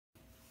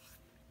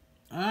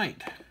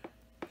Alright,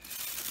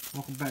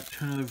 welcome back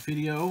to another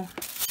video.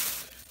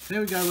 Today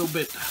we got a little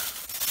bit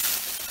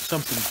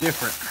something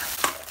different.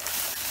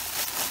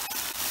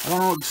 I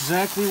don't know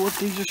exactly what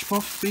these are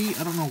supposed to be.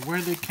 I don't know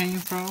where they came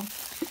from.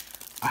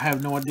 I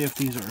have no idea if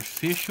these are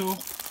official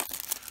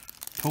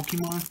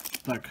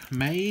Pokemon like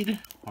made,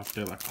 or if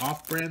they're like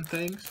off-brand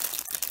things.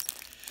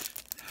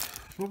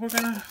 But we're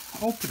gonna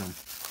open them.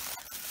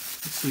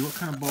 Let's see what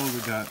kind of ball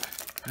we got.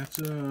 That's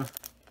a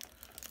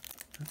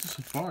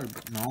safari,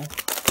 but no.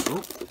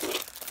 Oh.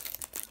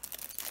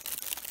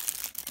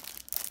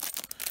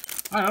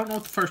 I don't know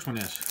what the first one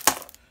is.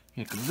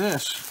 Yeah, because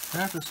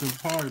that's a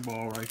safari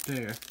ball right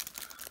there.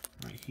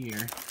 Right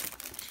here.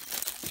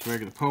 It's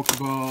regular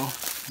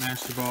Pokeball,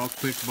 Master Ball,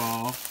 Quick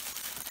Ball,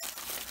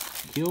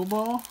 Heal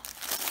Ball.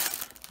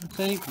 I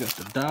think got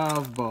the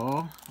Dive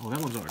Ball. Oh, that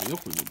one's already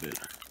up a little bit.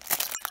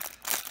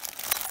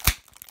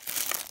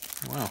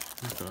 Wow,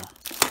 that's a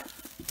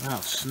wow,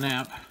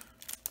 snap.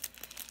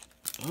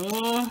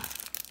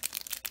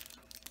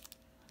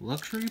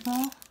 Luxury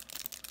Ball?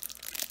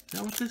 Is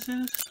that what this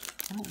is?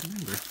 I don't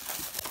remember.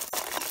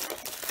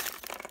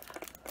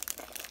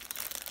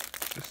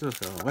 This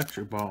is an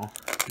electric ball.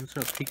 Is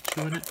there a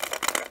Pikachu in it?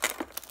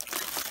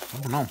 I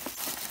don't know.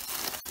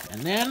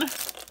 And then,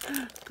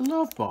 the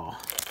Love Ball.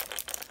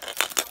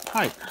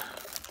 Height.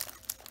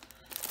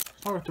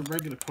 Start with the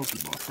regular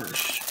Pokeball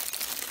first.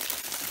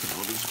 Put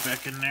all these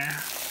back in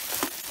there.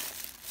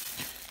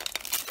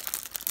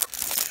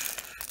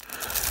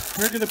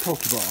 Regular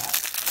Pokeball.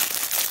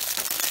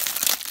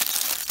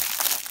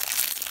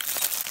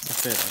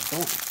 I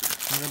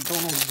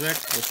don't know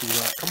exactly what these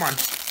are. Come on.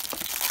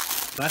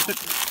 Plastic.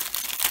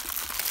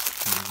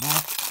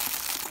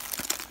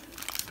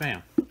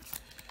 Bam.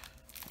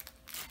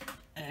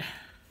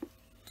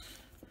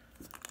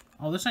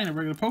 Oh, this ain't a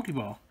regular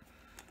Pokeball.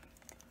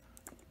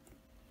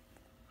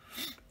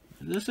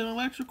 Is this an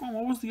electrical?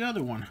 What was the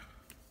other one?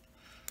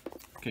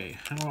 Okay,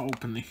 how do I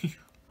open these?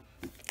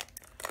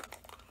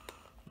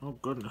 Oh,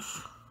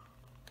 goodness.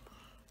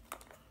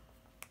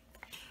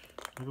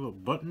 Like a little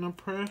button to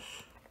press.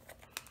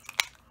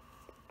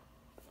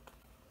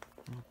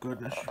 Oh,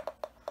 goodness.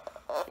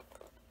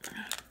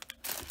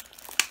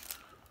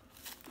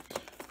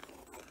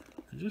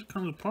 It just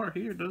comes apart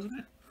here, doesn't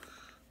it?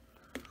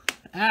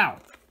 Ow!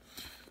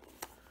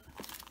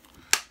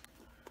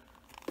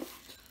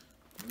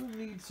 I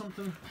need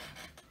something.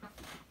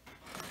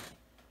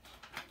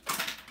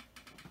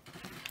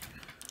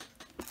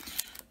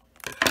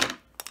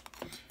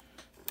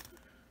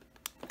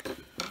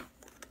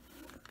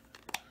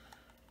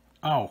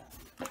 Oh.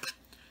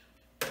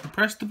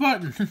 Press the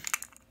button.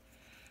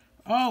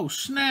 Oh,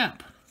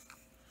 snap.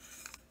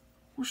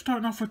 We're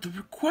starting off with the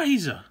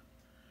Rayquaza.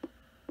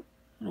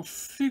 Little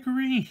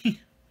figurine.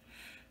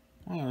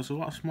 Wow, it's a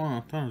lot smaller than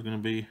I thought it was going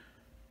to be.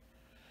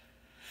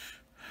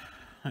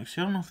 Like,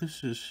 see, I don't know if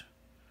this is...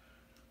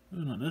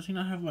 Does he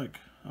not have, like,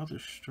 other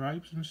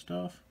stripes and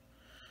stuff?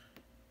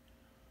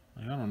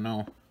 Like, I don't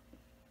know.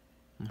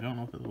 Like, I don't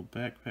know what that little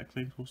backpack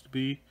thing's supposed to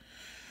be.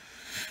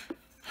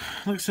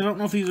 Like I said, I don't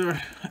know if these are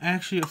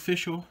actually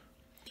official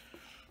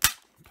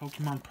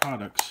Pokemon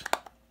products.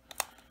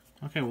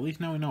 Okay, well, at least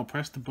now we know.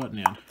 Press the button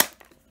in.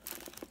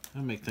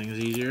 That'll make things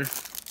easier.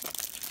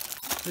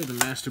 Save the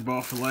Master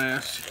Ball for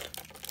last.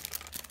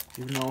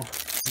 Even though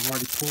I've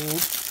already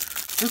pulled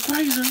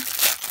Rayquaza,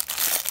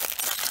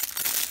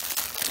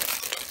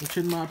 which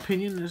in my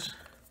opinion is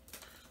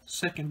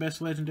second best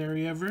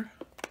legendary ever,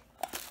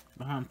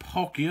 behind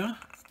Palkia.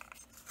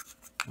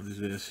 What is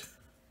this?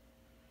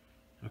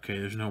 Okay,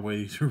 there's no way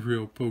these are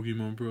real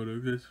Pokemon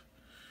products.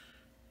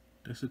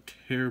 That's a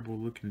terrible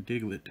looking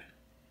Diglett.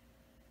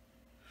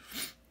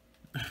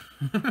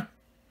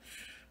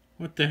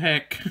 What the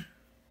heck?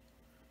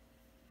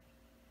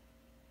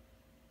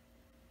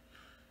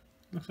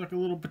 Looks like a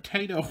little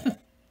potato.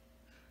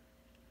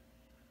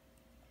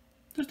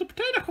 Just a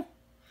potato.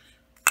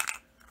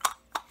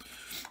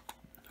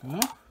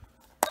 Well,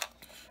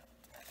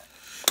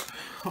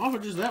 other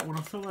than just that one,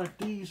 I feel like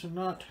these are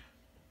not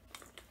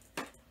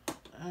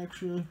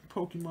actually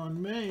Pokemon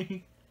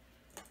made.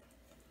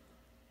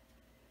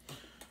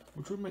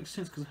 Which would make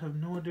sense because I have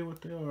no idea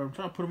what they are. I'm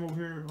trying to put them over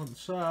here on the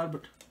side,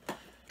 but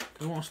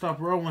they won't stop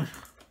rolling.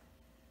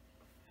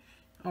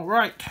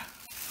 Alright.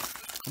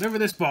 Whatever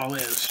this ball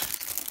is.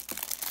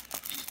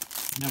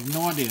 I have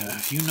no idea.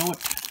 If you know it,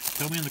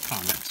 tell me in the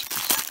comments.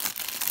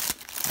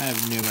 I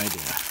have no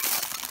idea.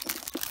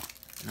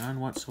 None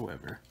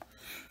whatsoever.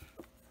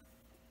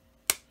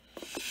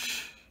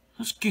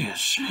 Let's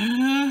guess.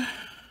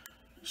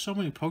 So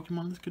many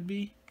Pokemon this could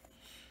be.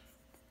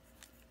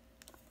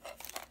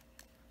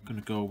 I'm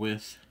gonna go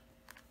with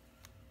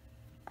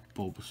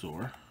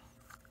Bulbasaur.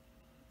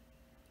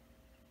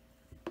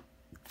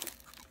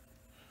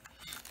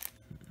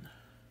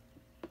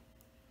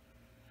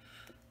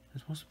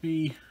 It's supposed to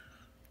be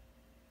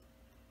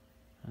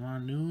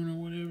Noon or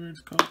whatever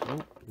it's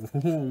called. Oh,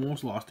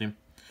 almost lost him.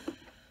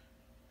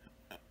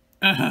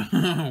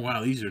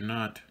 Wow, these are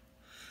not.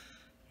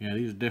 Yeah,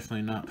 these are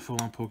definitely not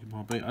full-on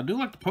Pokemon bait. I do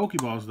like the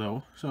Pokeballs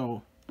though,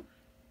 so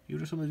you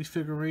sure some of these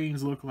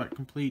figurines look like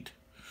complete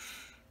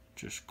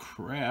just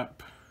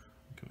crap.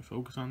 Can we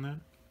focus on that?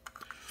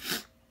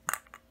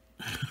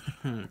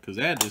 Because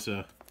that's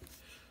a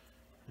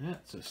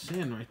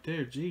sin right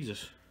there,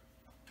 Jesus.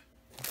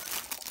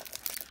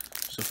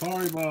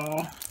 Safari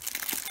ball.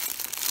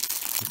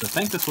 I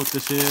think that's what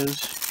this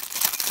is.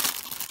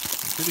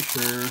 I'm pretty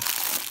sure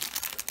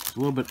it's a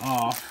little bit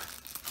off.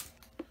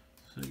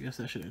 So I guess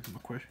that should answer my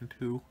question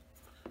too.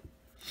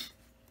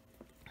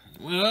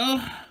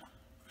 Well,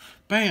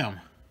 bam.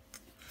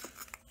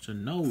 It's a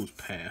nose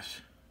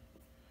pass.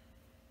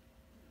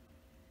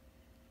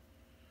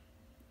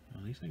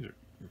 Well, these things are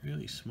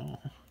really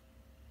small.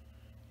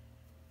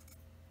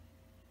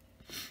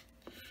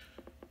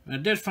 I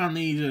did find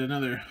these at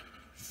another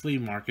flea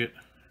market.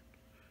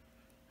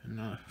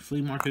 And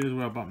Flea Market is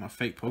where I bought my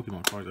fake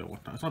Pokemon cards at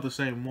one time. It's not the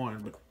same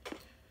one, but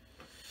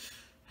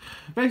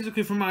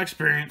basically from my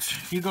experience,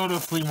 if you go to a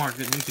flea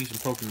market and you see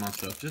some Pokemon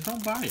stuff, just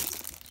don't buy it.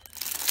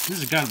 This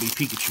has got to be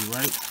Pikachu,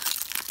 right?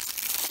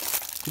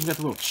 He's got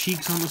the little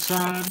cheeks on the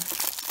side.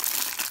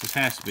 This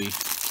has to be.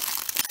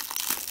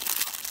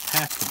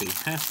 Has to be.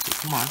 Has to be.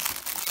 Come on.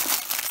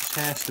 This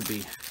has to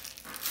be.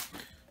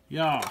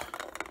 Y'all.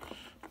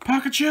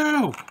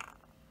 Pikachu!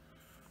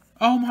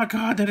 Oh my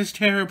god, that is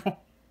terrible.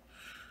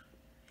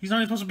 He's not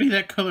even supposed to be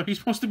that color. He's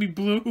supposed to be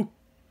blue.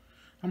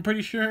 I'm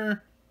pretty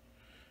sure.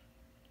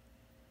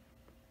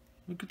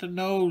 Look at the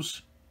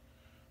nose.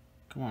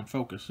 Come on,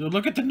 focus.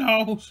 Look at the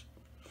nose.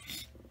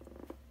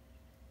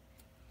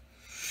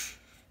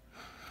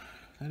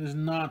 That is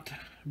not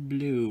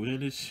blue.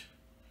 That is...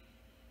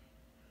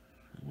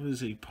 What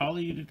is he?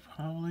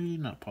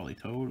 Not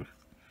Polytoad.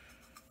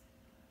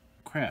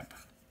 Crap.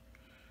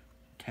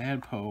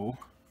 Tadpole.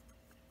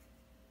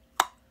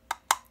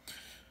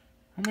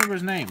 I don't remember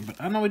his name,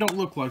 but I know he don't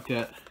look like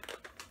that.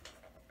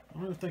 I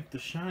don't think the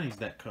shiny's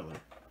that color.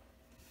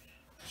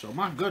 So,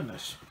 my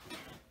goodness.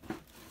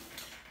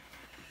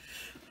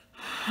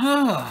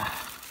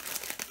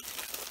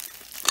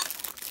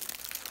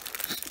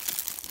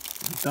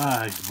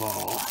 Dive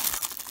ball.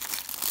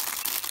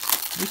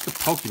 At least the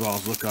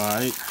Pokeballs look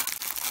alright.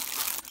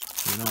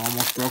 You know,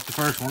 almost broke the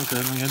first one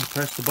because I had to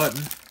press the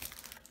button.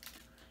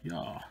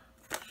 Yeah.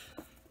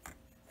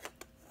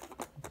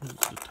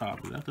 What's the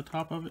top? Is that the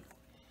top of it?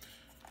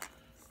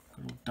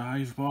 Little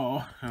dive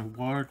ball and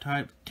water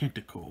type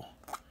tentacle.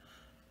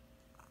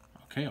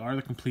 Okay, are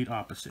the complete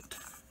opposite.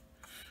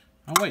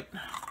 Oh wait,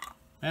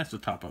 that's the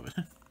top of it.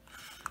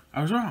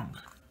 I was wrong.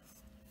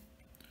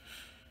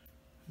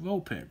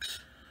 Vulpix.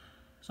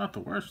 It's not the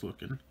worst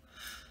looking.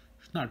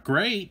 It's not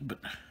great, but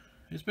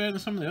it's better than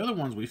some of the other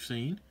ones we've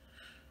seen.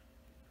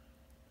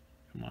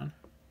 Come on.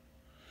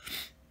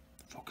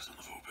 Focus on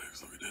the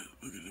Vulpix. Look at that.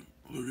 Look at him.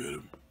 Look at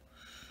him.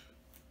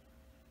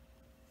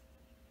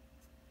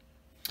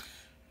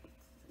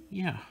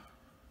 Yeah.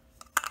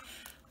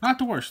 Not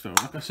the worst, though.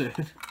 Like I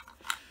said.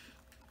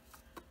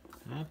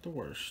 Not the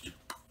worst.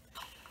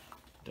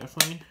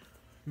 Definitely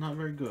not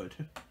very good.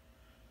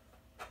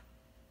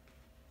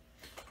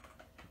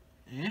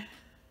 Eh?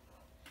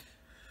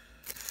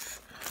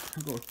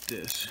 I'll go with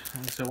this.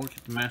 Like I said, we'll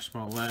get the Master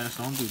Ball last.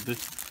 I'll do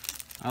this.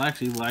 I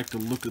actually like the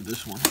look of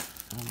this one.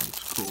 That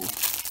looks cool.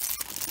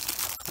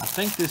 I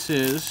think this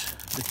is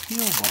the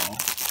Heal Ball.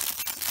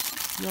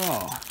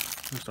 Yeah.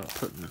 I'll start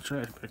putting the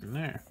trash back in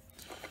there.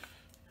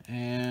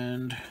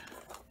 And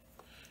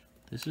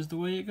this is the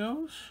way it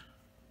goes,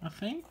 I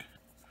think.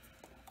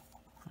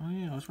 Oh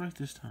yeah, I was right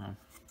this time.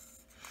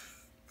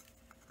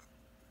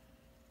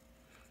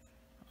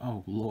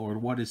 Oh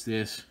Lord, what is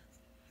this?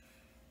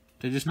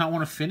 They just not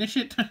want to finish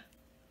it?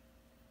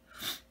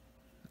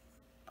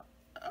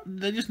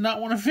 They just not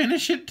want to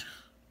finish it?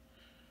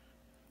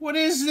 What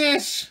is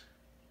this?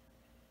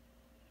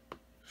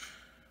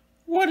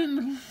 What in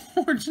the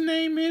Lord's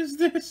name is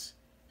this?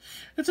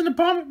 It's an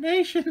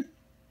abomination.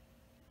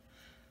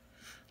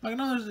 Like, I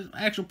know there's an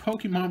actual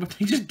Pokemon, but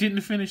they just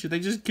didn't finish it.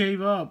 They just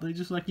gave up. They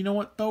just like, you know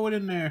what? Throw it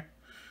in there.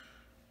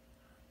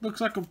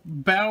 Looks like a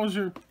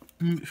Bowser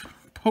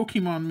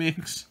Pokemon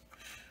mix.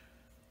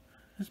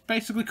 This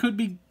basically could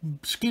be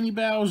Skinny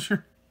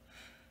Bowser.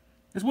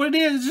 That's what it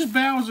is. It's just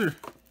Bowser.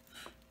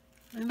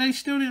 And they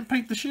still didn't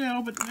paint the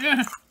shell, but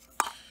yeah.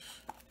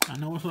 I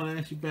know it's not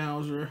actually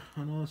Bowser.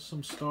 I know it's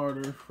some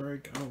starter.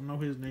 Frank. I don't know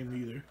his name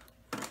either.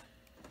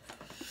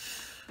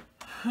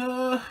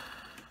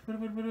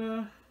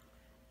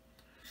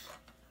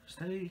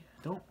 Stay.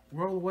 Don't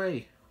roll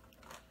away.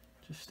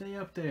 Just stay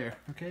up there,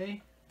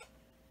 okay?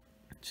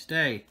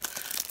 Stay.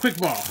 Quick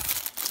ball.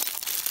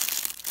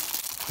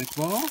 Quick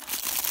ball.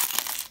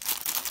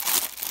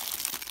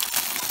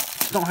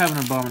 Don't have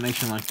an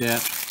abomination like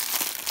that.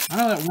 I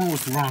know that one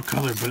was the wrong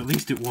color, but at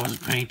least it was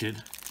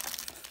painted.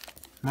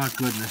 My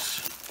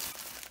goodness.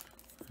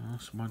 Oh,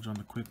 smudge on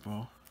the quick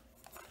ball.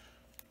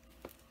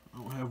 I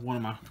don't have one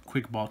of my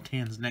quick ball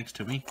tins next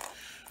to me.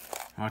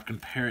 I'll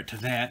compare it to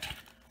that.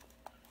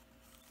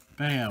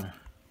 Bam.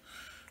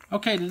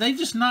 Okay, did they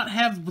just not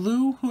have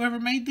blue, whoever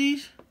made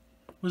these?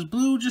 Was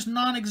blue just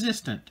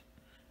non-existent?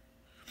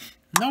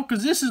 No,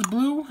 because this is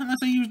blue, unless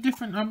they use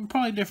different,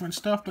 probably different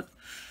stuff, but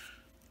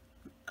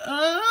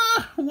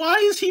Why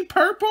is he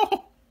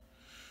purple?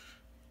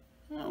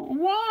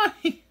 Why?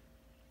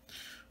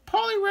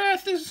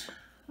 Poliwrath is...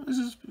 This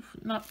is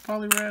not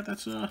Poliwrath,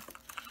 that's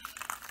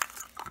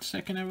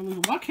second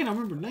evolution. Why can't I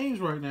remember names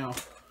right now?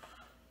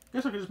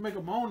 Guess I could just make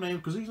up my own names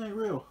because these ain't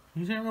real.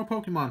 These ain't real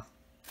Pokemon.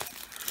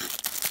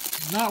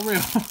 Not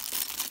real.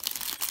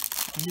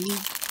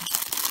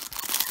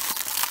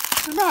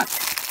 They're not.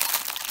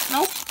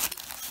 Nope.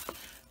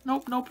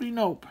 Nope, nopey,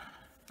 nope.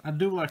 I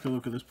do like the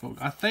look of this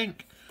Pokemon. I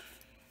think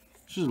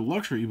this is a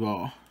luxury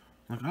ball.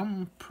 Like,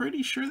 I'm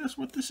pretty sure that's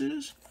what this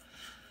is.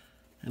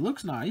 It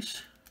looks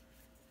nice.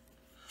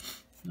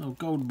 No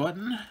gold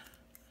button.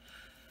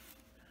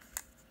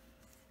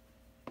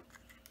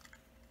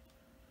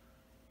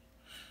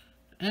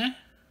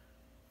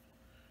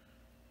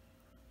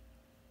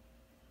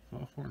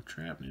 Fall for a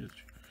trap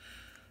niche.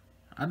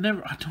 I'm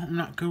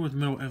not good with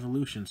middle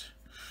evolutions.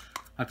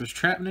 Like there's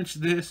trap niche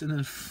this and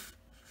then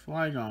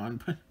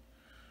Flygon. But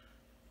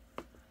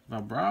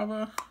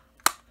Vibrava?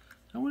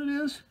 Is that what it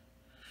is?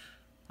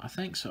 I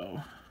think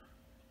so.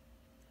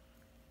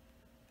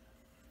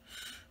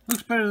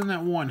 Looks better than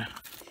that one.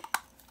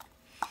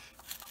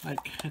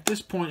 Like, at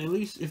this point, at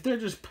least, if they're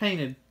just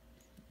painted,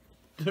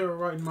 they're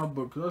right in my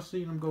book. Because I've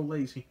seen them go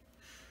lazy.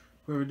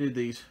 Whoever did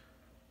these.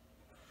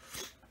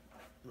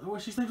 I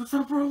wish these things would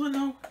stop rolling,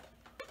 though.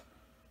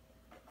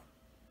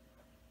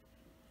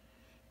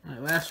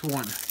 Alright, last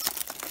one.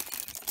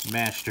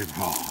 Master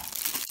Ball.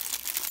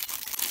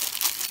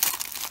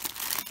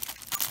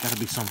 Gotta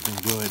be something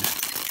good.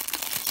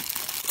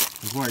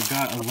 We've already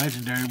got a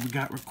legendary, we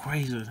got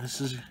Rayquaza. It's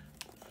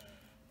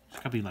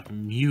gotta be like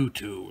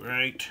Mewtwo,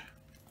 right?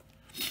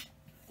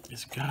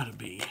 It's gotta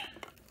be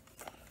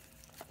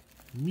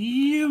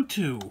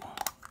Mewtwo.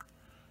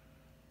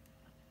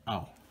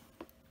 Oh.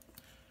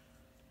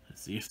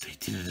 Let's see if they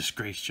did a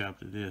disgrace job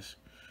to this.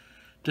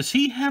 Does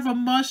he have a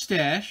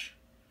mustache?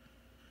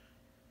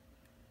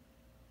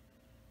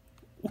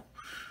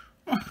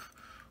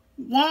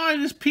 Why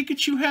does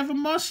Pikachu have a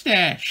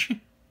mustache?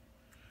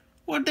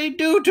 What'd they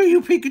do to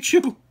you,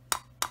 Pikachu?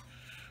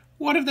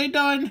 What have they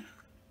done?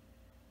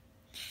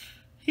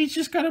 He's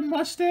just got a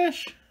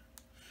mustache.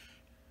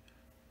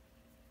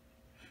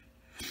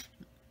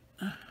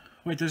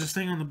 Wait, there's this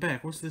thing on the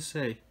back. What's this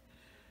say?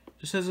 It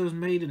just says it was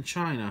made in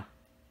China.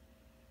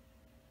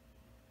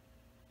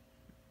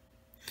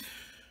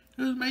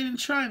 It was made in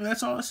China.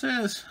 That's all it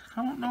says.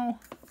 I don't know.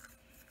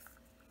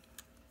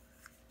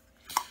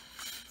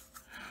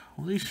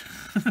 Well, these...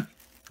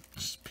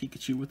 just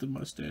Pikachu with a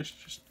mustache.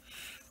 Just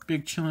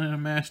big chilling in a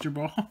Master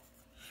Ball.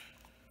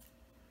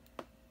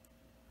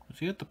 Does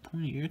he have the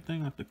pointy ear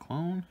thing like the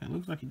clone? It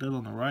looks like he does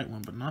on the right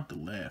one, but not the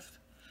left.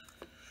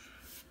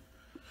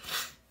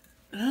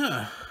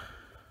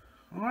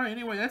 Alright,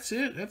 anyway, that's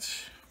it.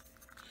 That's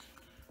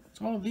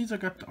all of these I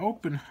got to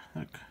open.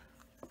 Like,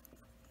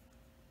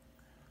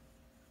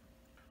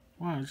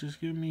 wow, it's just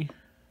giving me...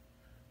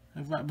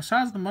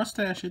 Besides the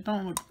mustache, it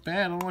don't look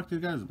bad. I don't like this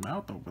guy's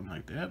mouth open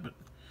like that, but...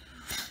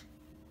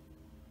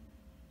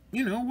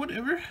 You know,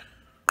 whatever.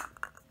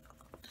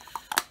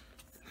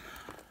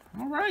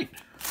 Alright.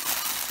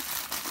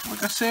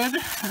 Like I said,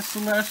 that's the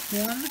last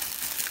one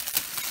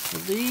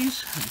of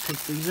these. I'll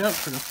take these out,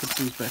 but I'll put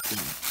these back in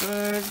the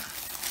bag.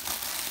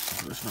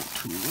 So it's not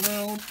too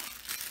loud.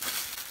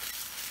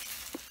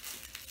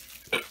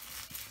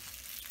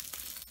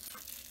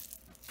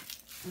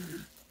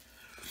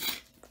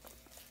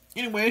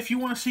 Anyway, if you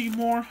want to see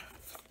more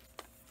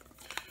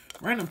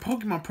random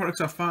Pokemon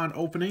products I find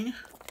opening,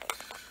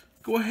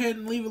 go ahead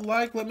and leave a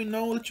like. Let me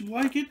know that you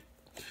like it.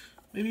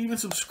 Maybe even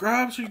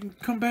subscribe so you can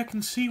come back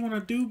and see when I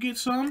do get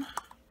some.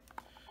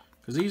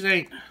 Because these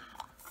ain't,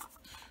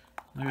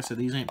 like I said,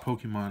 these ain't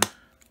Pokemon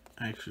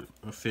actually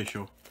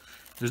official.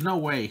 There's no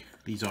way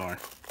these are.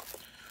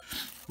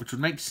 Which would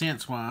make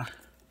sense why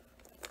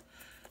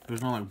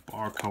there's no like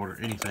barcode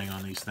or anything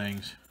on these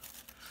things.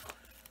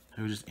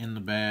 They were just in the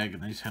bag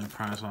and they just had a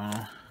price on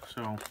them.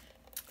 So,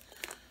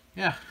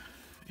 yeah.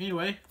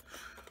 Anyway,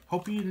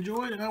 hope you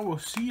enjoyed and I will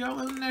see y'all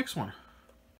in the next one.